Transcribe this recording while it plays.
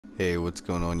Hey, what's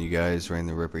going on, you guys? Rain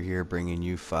the Ripper here, bringing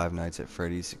you Five Nights at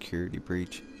Freddy's Security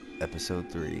Breach,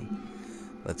 Episode 3.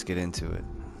 Let's get into it.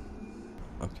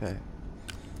 Okay.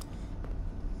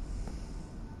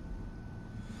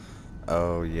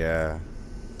 Oh, yeah.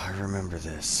 I remember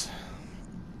this.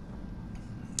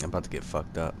 I'm about to get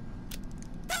fucked up.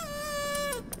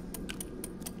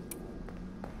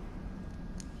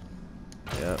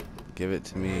 Yep. Give it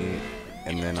to me,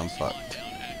 and then I'm fucked.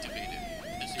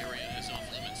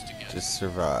 Just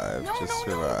survive. Just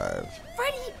survive. No.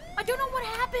 Freddy, I don't know what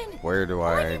happened. Where do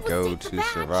I go to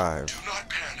survive? Do not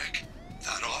panic.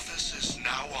 That office is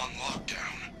now on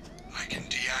lockdown. I can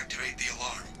deactivate the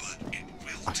alarm, but it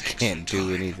will take some time. I can't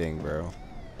do anything, bro.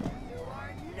 You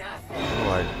are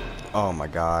nothing. Oh my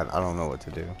god, I don't know what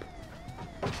to do.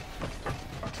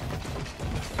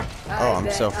 Oh,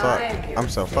 I'm so fucked. I'm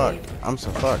so fucked. I'm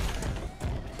so fucked.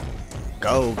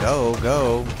 Go, go,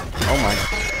 go. Oh my.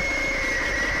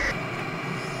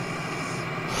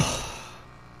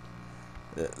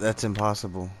 That's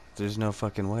impossible. There's no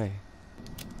fucking way.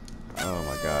 Oh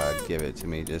my god, give it to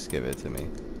me. Just give it to me.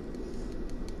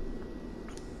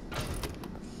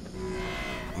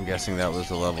 I'm guessing that was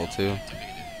the level 2.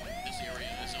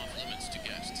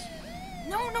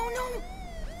 No.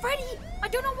 Freddy, I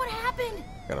don't know what happened.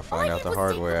 Gotta find out the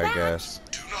hard way, I guess.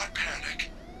 Do not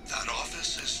panic. That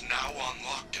office is now on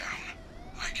lockdown.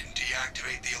 I can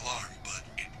deactivate the alarm, but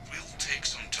it will take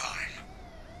some time.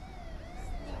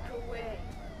 Sneak away.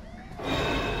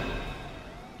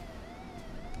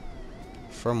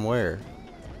 From where?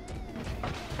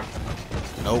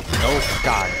 Nope,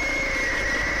 God.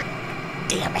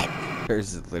 Damn it.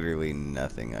 There's literally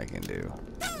nothing I can do.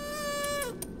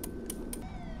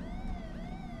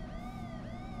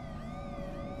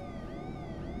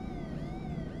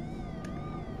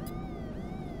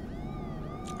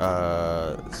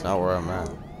 It's not where I'm at.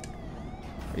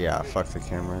 Yeah, fuck the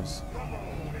cameras.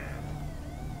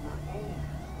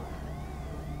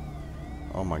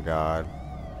 Oh my god.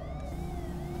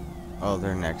 Oh,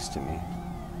 they're next to me.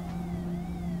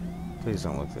 Please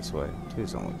don't look this way.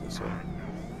 Please don't look this way.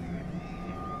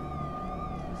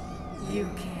 You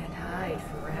can't hide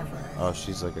forever. Oh,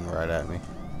 she's looking right at me.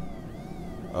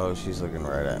 Oh, she's looking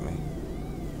right at me.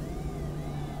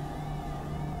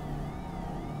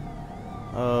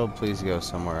 Oh, please go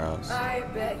somewhere else. I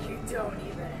bet you don't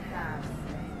even have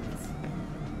friends.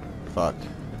 Fuck.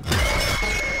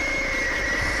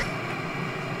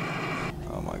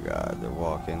 Oh my god, they're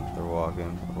walking.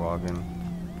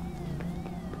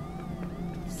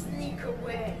 Sneak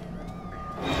away.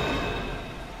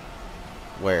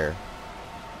 Where?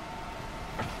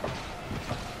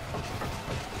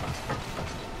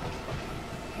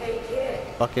 Hey kid.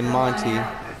 Fucking Monty.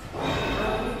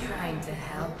 Only trying to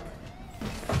help.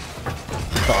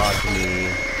 Fuck me.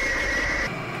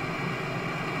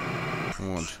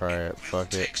 I'm gonna try it.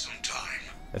 Fuck it. Take some time.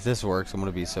 If this works, I'm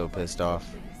gonna be so pissed off.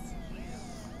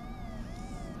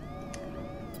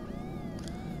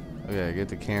 Okay, get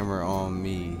the camera on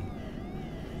me.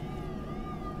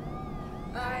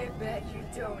 I bet you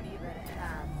don't even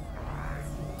have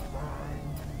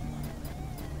friends.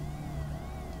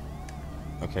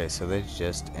 Okay, so they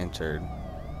just entered.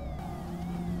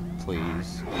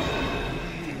 Please.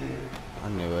 I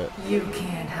knew it. You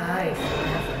can't hide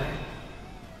forever.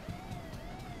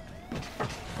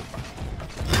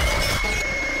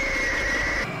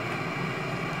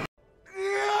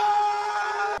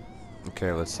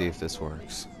 Okay, let's see if this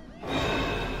works.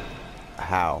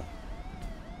 How?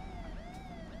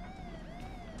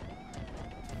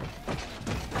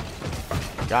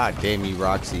 God damn you,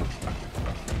 Roxy.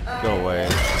 Go away.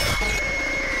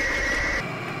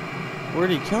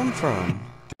 Where'd he come from?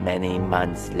 Many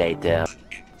months later.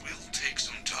 It will take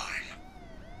some time.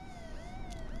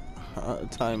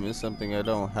 Time is something I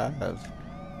don't have.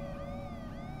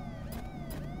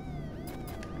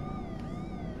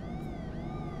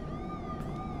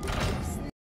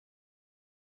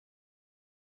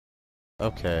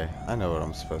 Okay, I know what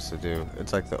I'm supposed to do.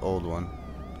 It's like the old one.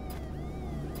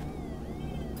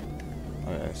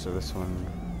 Okay, so this one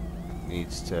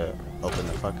needs to open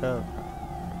the fuck up.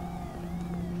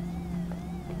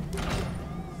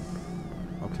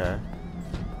 Okay.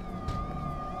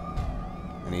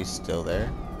 And he's still there?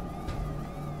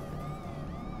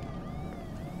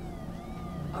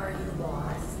 Are you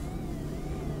lost?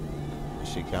 Is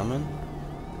she coming?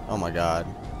 Oh my god.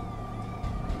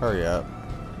 Hurry up.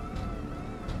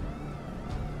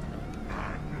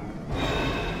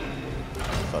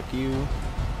 Fuck you.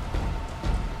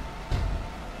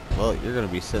 Well, you're gonna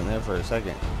be sitting there for a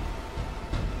second.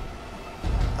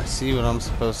 I see what I'm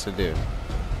supposed to do.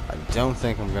 I don't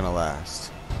think I'm gonna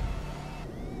last.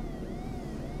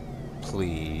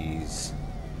 Please.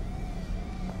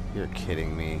 You're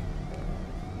kidding me.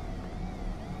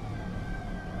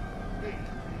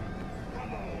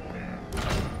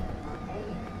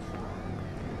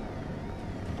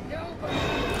 Nobody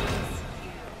wants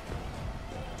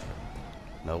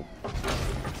Nope.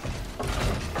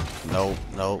 Nope,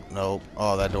 nope, nope.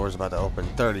 Oh, that door's about to open.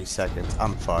 30 seconds.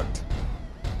 I'm fucked.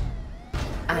 you.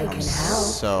 I I'm can help.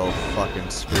 so fucking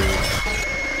screwed.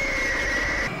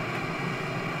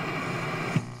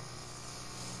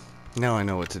 Now I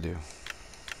know what to do.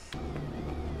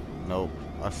 Nope.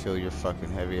 I feel your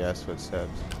fucking heavy ass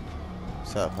footsteps.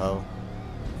 What's up, ho?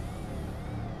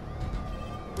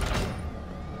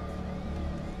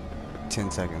 Ten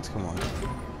seconds, come on.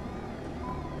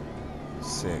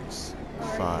 6,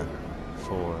 5,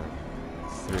 4,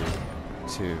 3,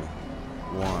 2,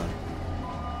 1.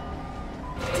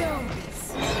 Don't be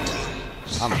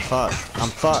scared. I'm fucked. I'm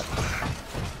fucked.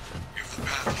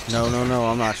 No, no, no.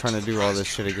 I'm not trying to do all this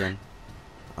shit again.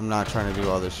 I'm not trying to do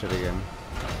all this shit again.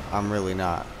 I'm really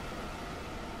not.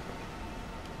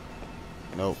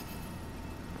 Nope.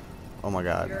 Oh my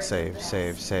god. You're the Save, best.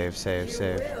 save, save, save, You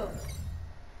save. will.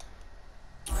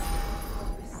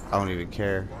 I don't even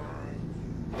care.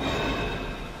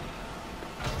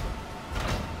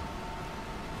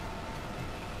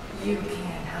 You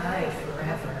can't hide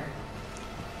forever.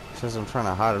 Since I'm trying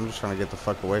to hide, I'm just trying to get the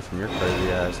fuck away from your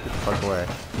crazy ass. Get the fuck away.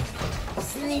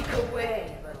 Sneak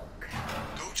away, little cow.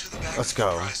 Go to the back Let's of the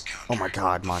go. prize counter. Oh my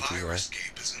god, The Monty. fire Yeah.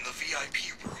 escape is in the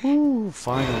VIP room. Woo,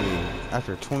 finally.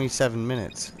 After 27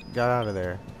 minutes. Got out of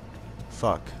there.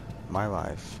 Fuck. My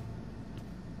life.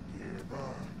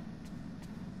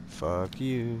 Fuck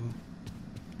you.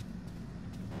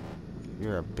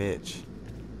 You're a bitch.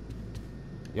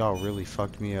 Y'all really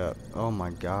fucked me up. Oh my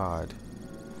god.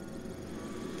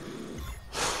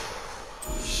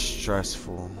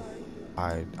 Stressful.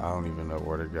 I don't even know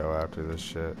where to go after this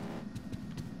shit.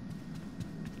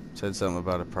 Said something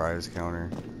about a prize counter.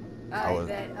 I was-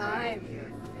 bet I'm your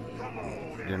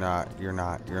favorite. You're not, you're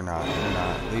not, you're not, you're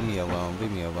not. Leave me alone,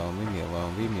 leave me alone, leave me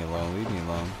alone, leave me alone, leave me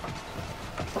alone.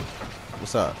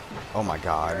 What's up? Oh my You're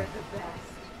god. the best.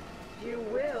 You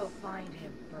will find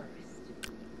him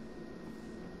first.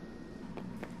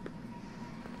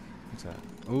 What's that?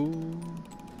 Ooh.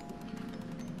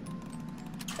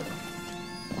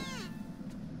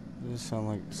 Does this sound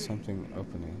like something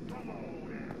opening?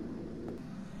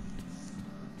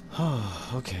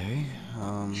 Oh, okay.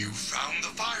 You found the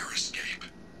fire escape.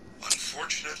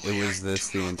 Unfortunately, It was this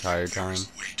I do the not entire think there is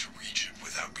time? a way to reach it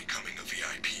without becoming a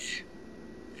VIP.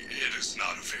 It is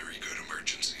not a very good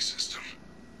emergency system.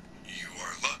 You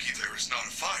are lucky there is not a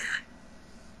fire.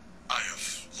 I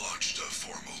have lodged a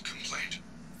formal complaint.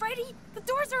 Freddy, the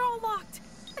doors are all locked.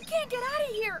 I can't get out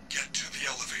of here. Get to the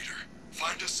elevator.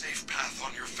 Find a safe path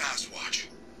on your fast watch.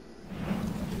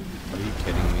 Are you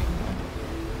kidding me?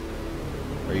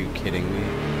 Are you kidding me?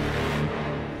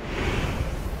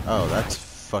 Oh, that's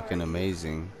fucking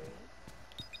amazing.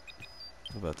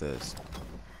 What about this?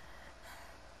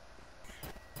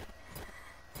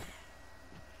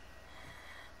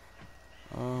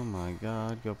 Oh my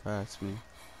god, go past me.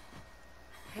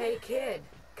 Hey kid,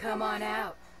 come on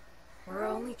out. We're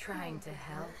only trying to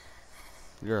help.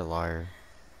 You're a liar.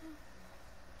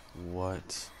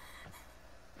 What?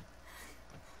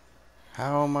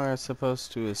 How am I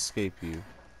supposed to escape you?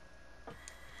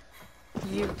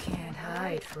 You can't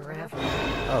hide forever.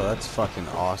 Oh, that's fucking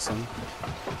awesome.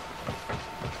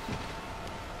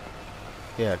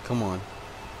 Yeah, come on.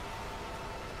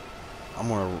 I'm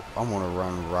gonna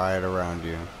run right around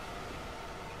you.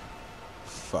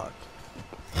 Fuck.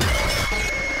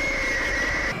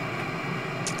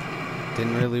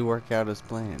 Didn't really work out as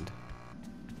planned.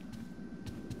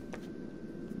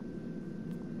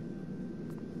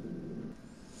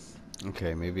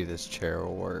 Okay, maybe this chair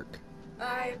will work.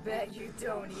 I bet you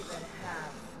don't even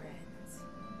have friends.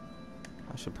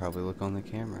 I should probably look on the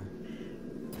camera.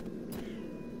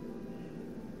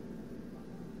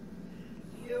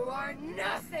 You are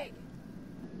nothing.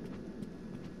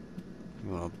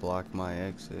 You wanna block my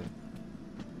exit?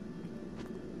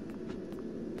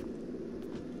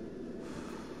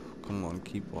 Come on,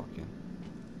 keep walking.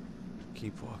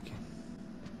 Keep walking.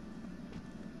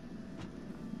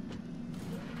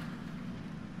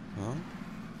 Huh?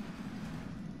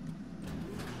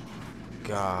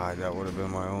 God, that would have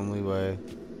been my only way.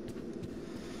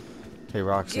 Hey,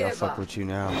 Roxy, I'll Give fuck up. with you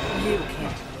now, You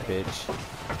can't. bitch.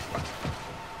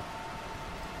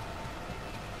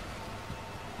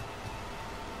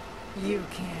 You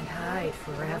can't hide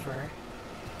forever.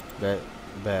 Bet,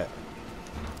 bet.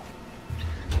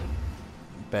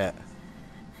 Bet.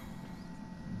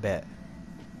 Bet.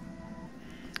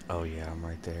 Oh yeah, I'm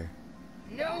right there.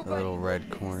 Nobody A little will red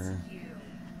miss corner. you.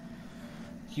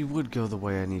 You would go the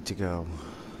way I need to go.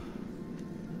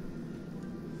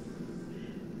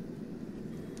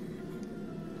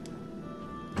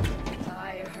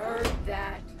 I heard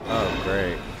that. Oh,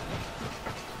 great.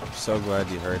 I'm so glad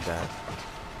you heard that.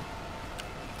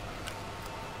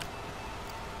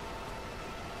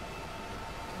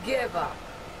 Give up.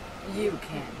 You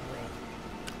can't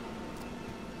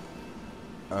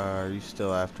win. Are you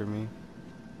still after me?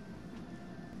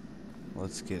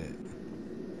 Let's get it.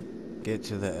 Get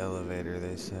to the elevator,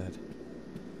 they said.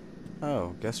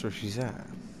 Oh, guess where she's at?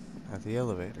 At the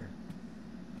elevator.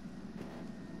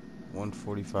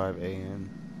 1:45 a.m.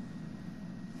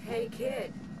 Hey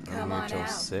kid, come I'm here on till out.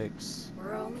 6.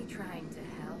 We're only trying to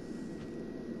help.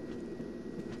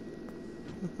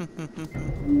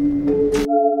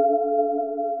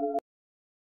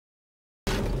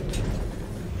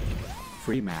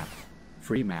 Free map.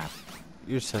 Free map.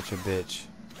 You're such a bitch.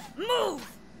 Move!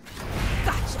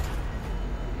 Gotcha!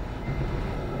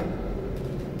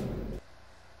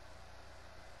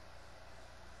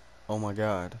 Oh my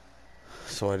god.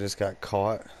 So I just got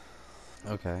caught?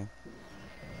 Okay.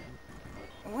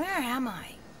 Where am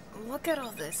I? Look at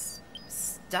all this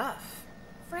stuff.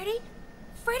 Freddy?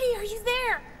 Freddy, are you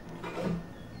there?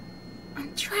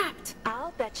 I'm trapped.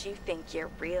 I'll bet you think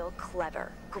you're real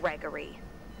clever, Gregory.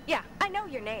 Yeah, I know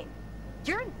your name.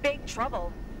 You're in big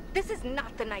trouble. This is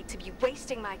not the night to be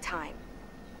wasting my time.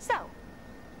 So,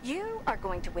 you are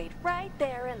going to wait right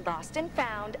there in Lost and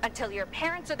Found until your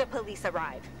parents or the police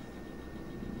arrive.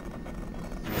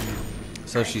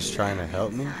 So she's trying to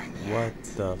help me? What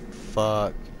the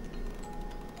fuck?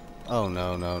 Oh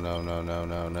no, no, no, no, no,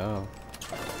 no, no.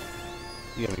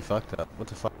 You got me fucked up. What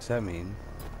the fuck does that mean?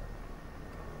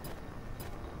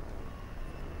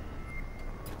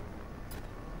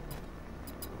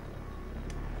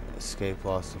 Escape,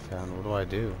 lost and found. What do I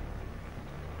do?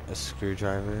 A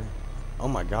screwdriver? Oh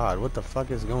my god, what the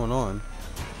fuck is going on?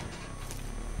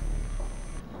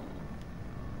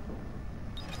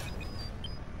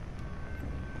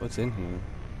 What's in here?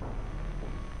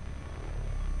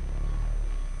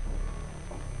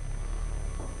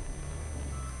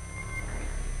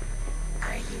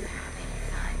 Are you having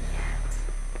fun yet?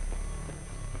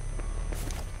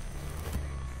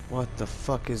 What the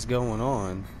fuck is going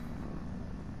on?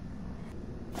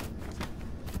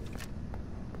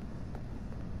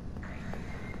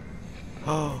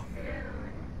 Oh.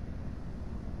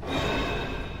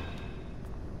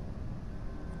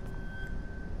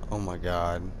 Oh my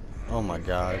god. Oh my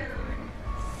god.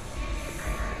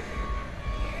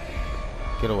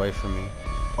 Get away from me.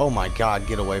 Oh my god,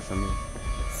 get away from me.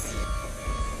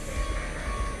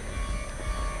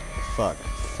 Fuck,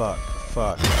 fuck,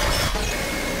 fuck.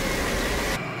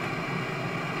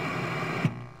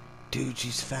 Dude,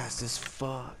 she's fast as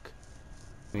fuck.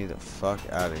 Get me the fuck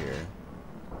out of here.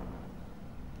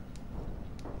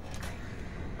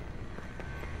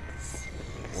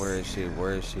 Where is she?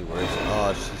 Where is she? Where is she?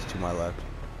 Oh, she's to my left.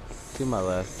 To my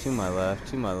left. To my left.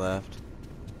 To my left.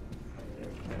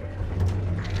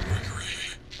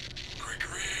 Gregory.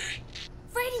 Gregory.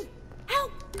 Freddy!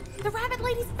 Help! The rabbit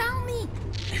ladies found me!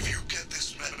 If you get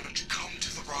this message, come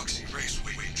to the Roxy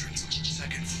Raceway entrance,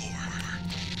 second floor.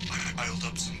 I piled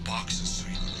up some boxes so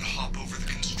you can hop over the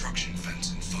construction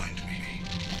fence and find me.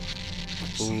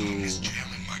 Someone is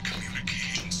jamming my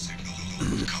communication signal.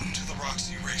 Come to the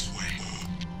Roxy Raceway.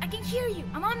 I can hear you.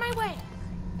 I'm on my way.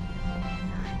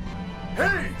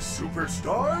 Hey,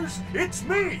 superstars! It's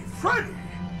me, Freddy!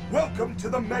 Welcome to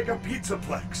the Mega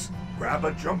Pizzaplex. Grab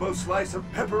a jumbo slice of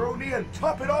pepperoni and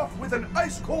top it off with an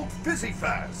ice-cold Fizzy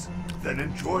Fazz. Then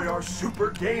enjoy our super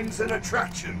games and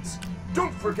attractions.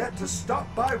 Don't forget to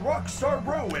stop by Rockstar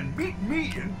Row and meet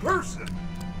me in person.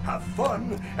 Have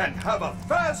fun and have a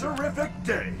Fazzerific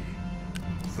day.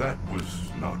 That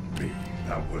was not me.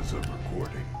 That was a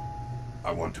recording.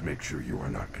 I want to make sure you are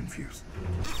not confused.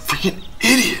 Freaking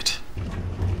idiot!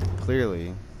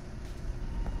 Clearly.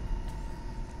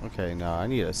 Okay, now I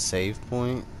need a save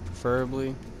point,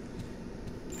 preferably.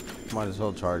 Might as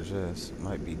well charge this.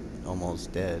 Might be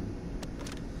almost dead.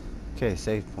 Okay,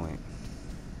 save point.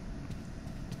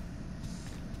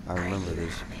 I remember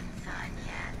this. Having fun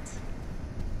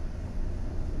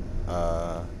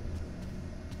yet?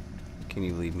 Can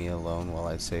you leave me alone while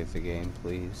I save the game,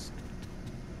 please?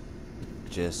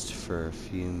 Just for a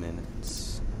few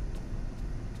minutes.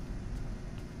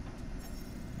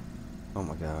 Oh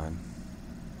my god.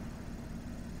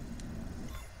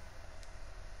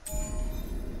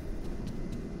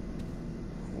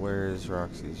 Where is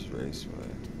Roxy's Raceway?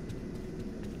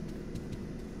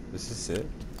 This is it?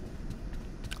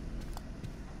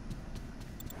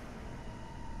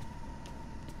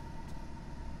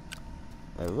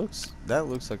 That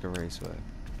looks like a raceway.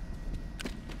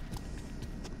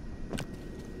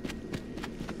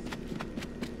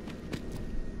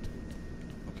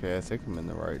 Okay, I think I'm in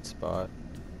the right spot.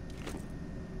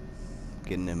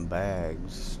 Getting them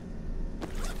bags.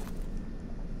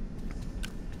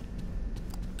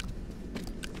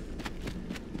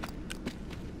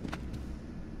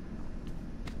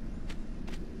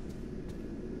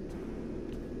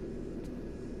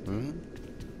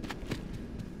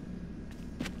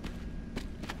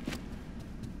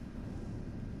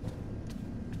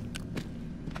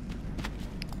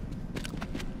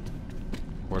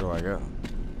 Where do I go?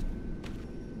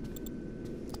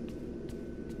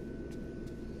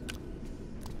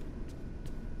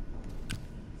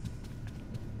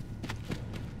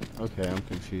 Okay, I'm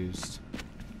confused.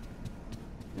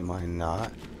 Am I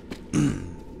not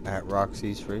at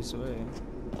Roxy's Raceway?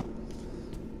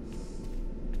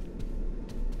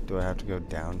 Do I have to go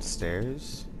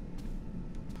downstairs?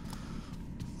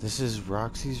 This is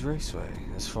Roxy's Raceway,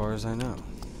 as far as I know.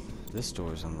 This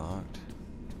door's unlocked.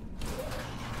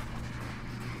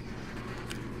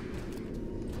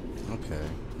 Okay,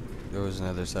 there was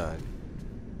another side.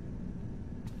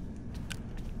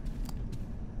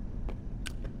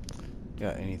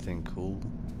 Got anything cool?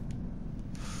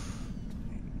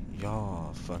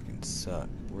 Y'all fucking suck.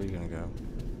 Where are you gonna go?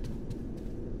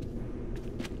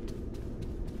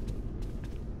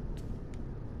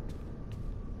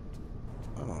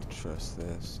 I don't trust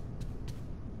this.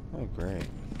 Oh, great.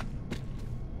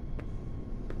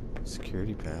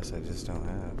 Security pass I just don't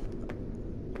have.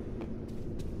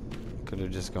 Could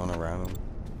have just gone around them.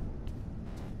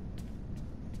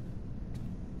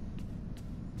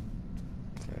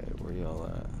 Okay, where y'all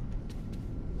at?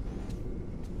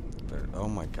 There, oh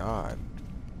my god.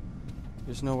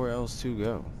 There's nowhere else to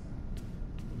go.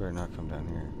 You better not come down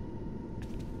here.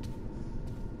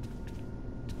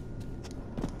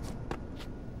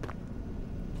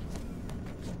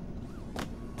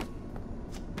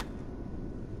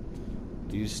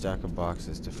 Use stack of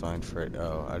boxes to find Freddy.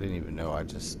 Oh, I didn't even know.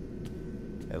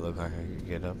 It looked like I could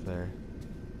get up there.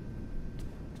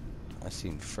 I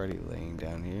seen Freddy laying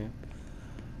down here.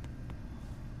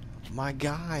 My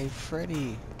guy,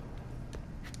 Freddy.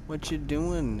 What you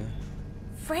doing?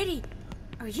 Freddy,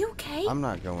 are you okay? I'm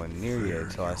not going near you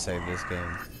until I save this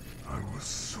game. I was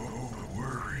so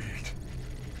worried.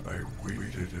 I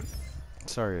waited and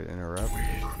Sorry to interrupt.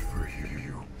 waited for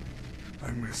you.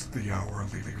 I missed the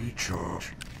hourly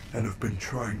recharge and have been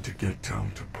trying to get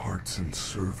down to parts and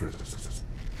service.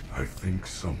 I think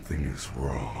something is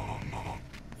wrong.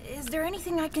 Is there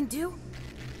anything I can do?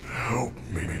 Help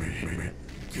me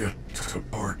get to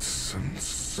parts and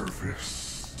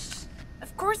service.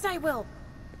 Of course I will.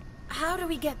 How do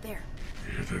we get there?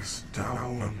 It is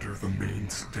down under the main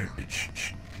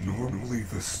stage. Normally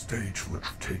the stage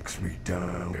lift takes me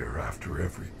down there after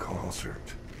every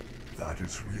concert. That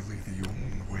is really the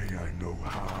only way I know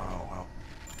how.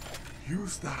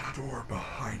 Use that door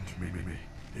behind me.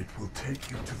 It will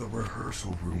take you to the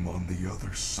rehearsal room on the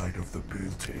other side of the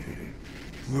building.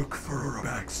 Look for a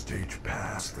backstage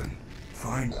pass, then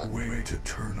find a way to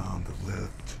turn on the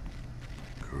lift.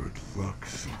 Good luck,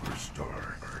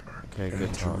 superstar. Okay,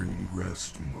 good talk. Entering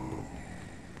rest mode.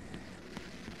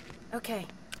 Okay,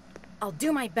 I'll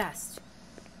do my best.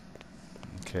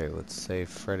 Okay, let's save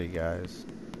Freddy, guys.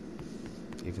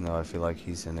 Even though I feel like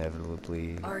he's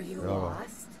inevitably... Are you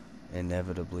lost?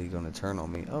 Inevitably gonna turn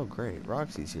on me. Oh, great.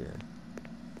 Roxy's here.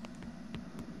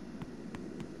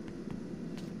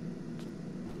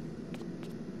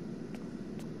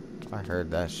 I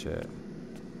heard that shit.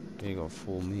 You ain't gonna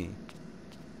fool me.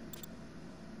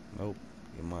 Nope.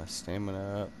 Get my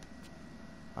stamina up.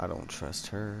 I don't trust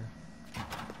her.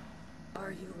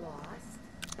 Are you lost?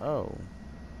 Oh.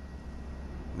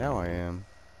 Now I am.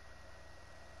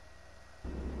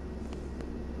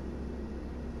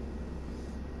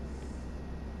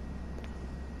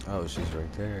 Oh, she's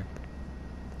right there.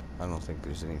 I don't think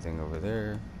there's anything over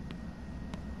there.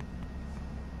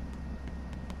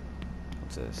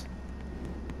 What's this?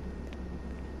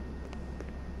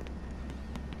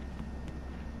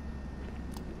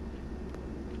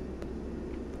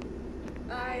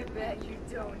 I bet you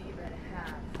don't even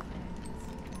have friends.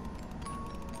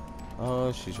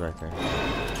 Oh, she's right there.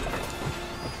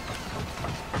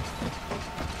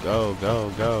 Go,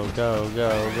 go, go, go,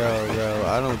 go, go, go.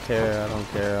 I don't care, I don't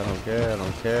care, I don't care, I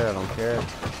don't care, I don't care.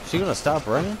 She gonna stop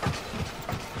running?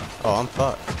 Oh, I'm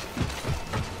fucked.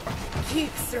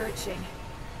 Keep searching.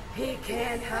 He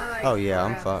can't hide. Oh yeah,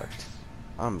 I'm forever. fucked.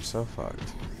 I'm so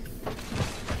fucked.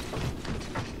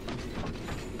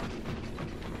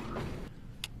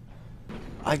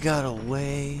 I got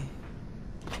away.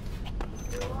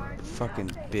 fucking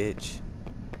bitch.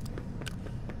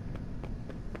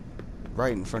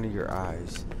 Right in front of your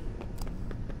eyes.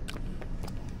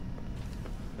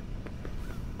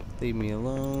 Leave me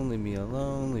alone, leave me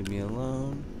alone, leave me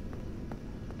alone.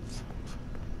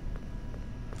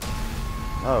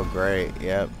 Oh, great,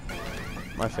 yep.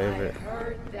 My favorite.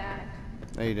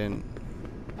 No, you didn't.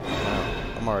 No,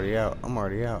 I'm already out, I'm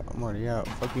already out, I'm already out.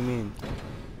 Fuck you mean?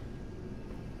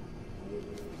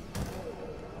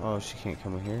 Oh, she can't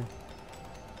come in here.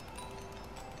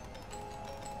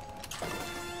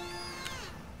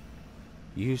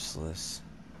 Useless.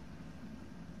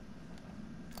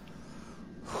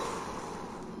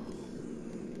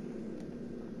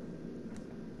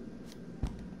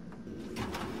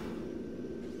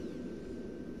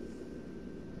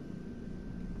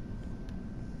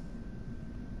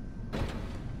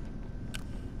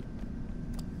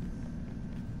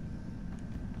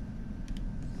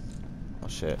 Oh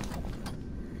shit.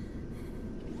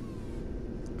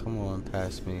 Come on,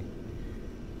 pass me.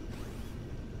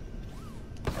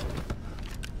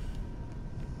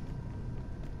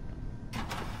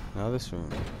 Now this room.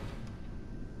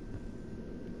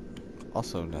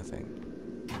 Also nothing.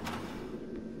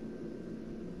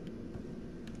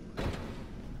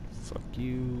 Fuck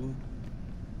you.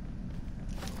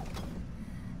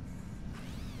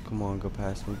 Come on, go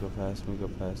past me, go past me, go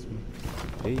past me.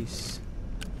 Peace.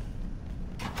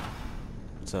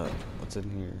 What's up? What's in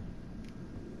here?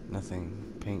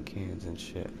 Nothing. Paint cans and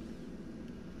shit.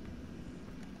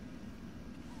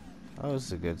 Oh, this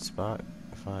is a good spot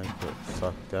if I get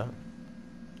fucked up.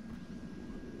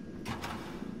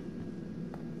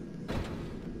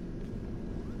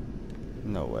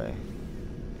 No way.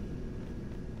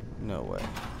 No way.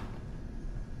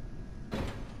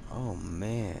 Oh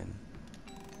man.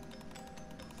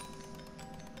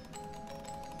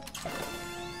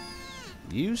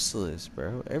 Useless,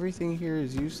 bro. Everything here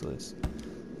is useless.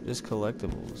 Just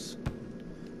collectibles.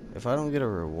 If I don't get a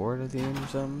reward at the end or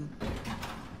something,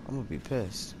 I'm gonna be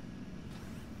pissed.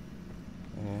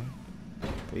 Okay.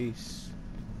 Peace.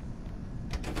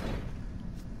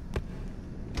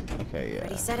 Okay, yeah.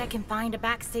 But he said I can find a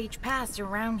backstage pass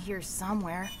around here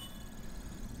somewhere.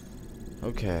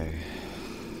 Okay.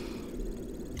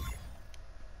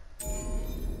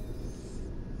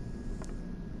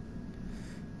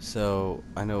 So,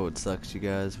 I know it sucks, you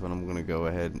guys, but I'm gonna go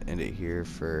ahead and end it here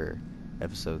for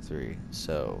episode 3.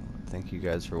 So, thank you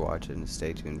guys for watching.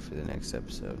 Stay tuned for the next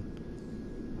episode.